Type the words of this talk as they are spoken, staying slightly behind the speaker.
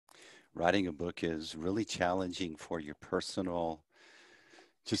writing a book is really challenging for your personal,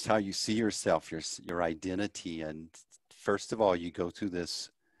 just how you see yourself, your identity. And first of all, you go through this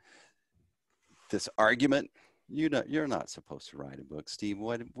argument. You're not supposed to write a book, Steve.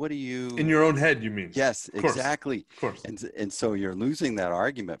 What do In you? your own head, you mean? Yes, Of course. exactly. Of course. And so you're losing that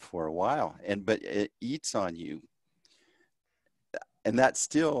argument for a while, but it eats on you. And that's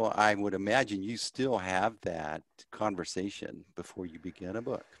still, I would imagine you still have that conversation before you begin a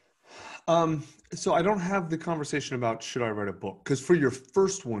book. So I don't have the conversation about should I write a book, because for your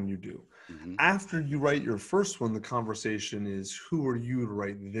first one you do. Mm-hmm. After you write your first one, the conversation is who are you to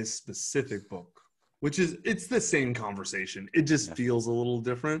write this specific book, which is, it's the same conversation. It just feels a little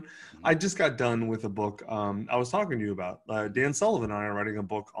different. Mm-hmm. I just got done with a book I was talking to you about. Dan Sullivan and I are writing a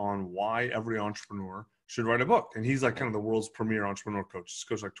book on why every entrepreneur should write a book. And he's like kind of the world's premier entrepreneur coach. He's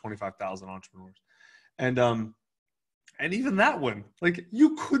coached like 25,000 entrepreneurs. And even that one, like,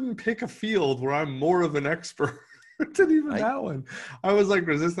 you couldn't pick a field where I'm more of an expert than even that one. I was like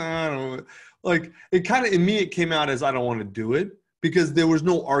resistant. I don't know. Like, it kind of, in me, it came out as I don't want to do it, because there was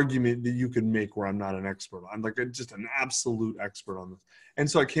no argument that you could make where I'm not an expert. I'm like just an absolute expert on this. And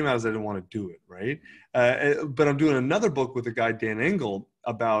so I came out as I didn't want to do it, right? But I'm doing another book with a guy, Dan Engel,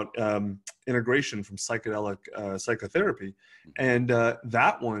 about integration from psychedelic psychotherapy. And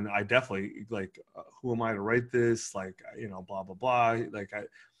that one, I definitely, like, who am I to write this? Like, blah, blah, blah. Like,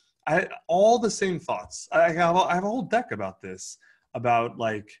 I all the same thoughts. I have a whole deck about this, about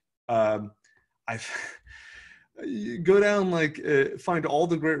like, you go down, like, find all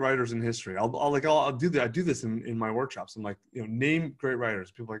the great writers in history. I'll do that. I do this in my workshops. I'm like, name great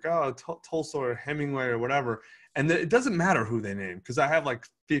writers. People are like, oh, Tolstoy or Hemingway or whatever. And it doesn't matter who they name, because I have like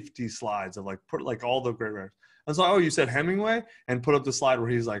 50 slides of like, put like all the great writers. And so, oh, you said Hemingway, and put up the slide where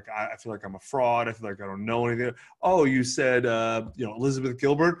he's like, I feel like I'm a fraud. I feel like I don't know anything. Oh, you said, Elizabeth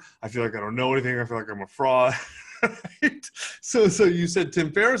Gilbert. I feel like I don't know anything. I feel like I'm a fraud. Right? So you said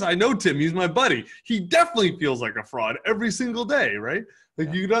Tim Ferriss. I know Tim. He's my buddy. He definitely feels like a fraud every single day, right?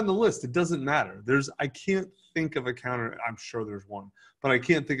 Like, you go down the list. It doesn't matter. I can't think of a counter. I'm sure there's one, but I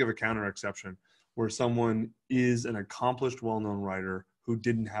can't think of a counter exception where someone is an accomplished, well-known writer who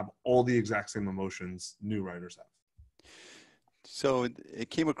didn't have all the exact same emotions new writers have. So it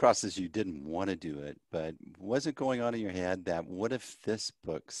came across as you didn't want to do it, but was it going on in your head that what if this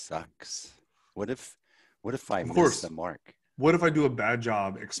book sucks? What if I miss the mark? What if I do a bad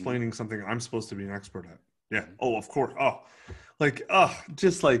job explaining something I'm supposed to be an expert at? Yeah. Oh, of course.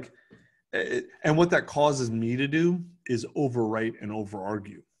 Just like, and what that causes me to do is overwrite and over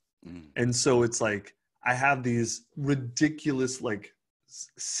argue. And so it's like, I have these ridiculous, like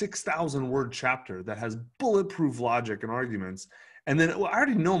 6,000 word chapter that has bulletproof logic and arguments. And then I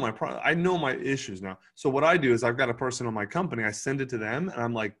already know I know my issues now. So what I do is, I've got a person on my company, I send it to them, and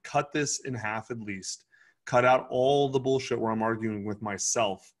I'm like, cut this in half at least. Cut out all the bullshit where I'm arguing with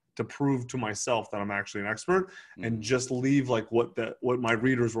myself to prove to myself that I'm actually an expert, and just leave like what my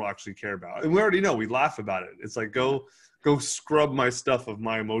readers will actually care about. And we already know, we laugh about it. It's like, go scrub my stuff of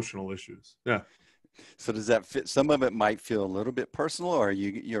my emotional issues. Yeah. So does that fit? Some of it might feel a little bit personal, or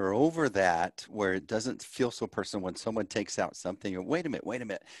you're over that where it doesn't feel so personal when someone takes out something, or wait a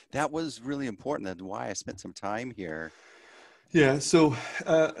minute, that was really important. That's why I spent some time here. Yeah. So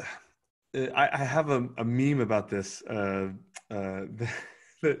I have a meme about this. Do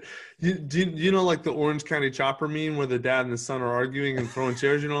you know, like the Orange County Chopper meme where the dad and the son are arguing and throwing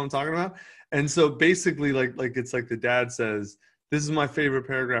chairs? You know what I'm talking about? And so basically, like it's like the dad says, "This is my favorite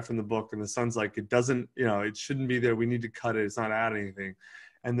paragraph in the book," and the son's like, "It doesn't, it shouldn't be there. We need to cut it. It's not adding anything."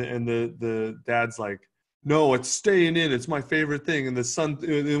 And the dad's like, "No, it's staying in. It's my favorite thing." And the son,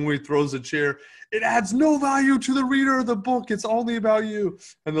 then when he throws a chair, "It adds no value to the reader of the book. It's only about you."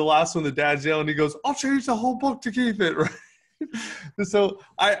 And the last one, the dad's yelling, he goes, "I'll change the whole book to keep it." Right. So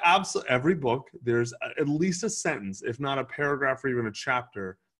every book, there's at least a sentence, if not a paragraph or even a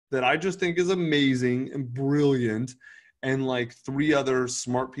chapter, that I just think is amazing and brilliant. And like 3 other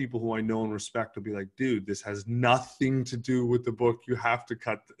smart people who I know and respect will be like, "Dude, this has nothing to do with the book. You have to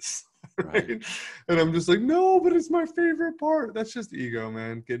cut this." Right? And I'm just like, "No, but it's my favorite part." That's just ego,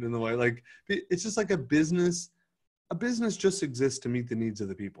 man, getting in the way. Like, it's just like a business just exists to meet the needs of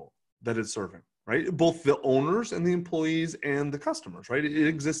the people that it's serving, right? Both the owners and the employees and the customers, right? It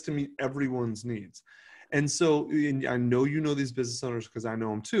exists to meet everyone's needs. And so, I know these business owners, because I know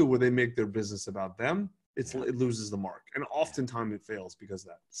them too, where they make their business about them, it loses the mark. And oftentimes it fails because of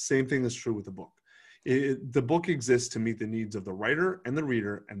that. Same thing is true with the book. The book exists to meet the needs of the writer and the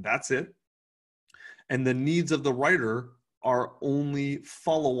reader, and that's it. And the needs of the writer are only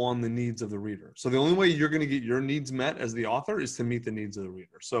follow on the needs of the reader. So the only way you're going to get your needs met as the author is to meet the needs of the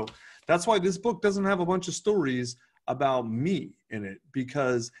reader. So that's why this book doesn't have a bunch of stories about me in it,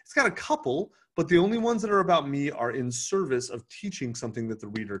 because it's got a couple, but the only ones that are about me are in service of teaching something that the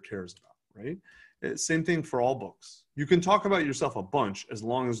reader cares about, right? Same thing for all books. You can talk about yourself a bunch as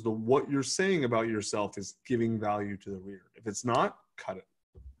long as what you're saying about yourself is giving value to the reader. If it's not, cut it.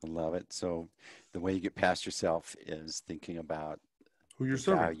 I love it. So the way you get past yourself is thinking about Who you're the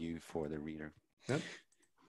serving. value for the reader. Yep.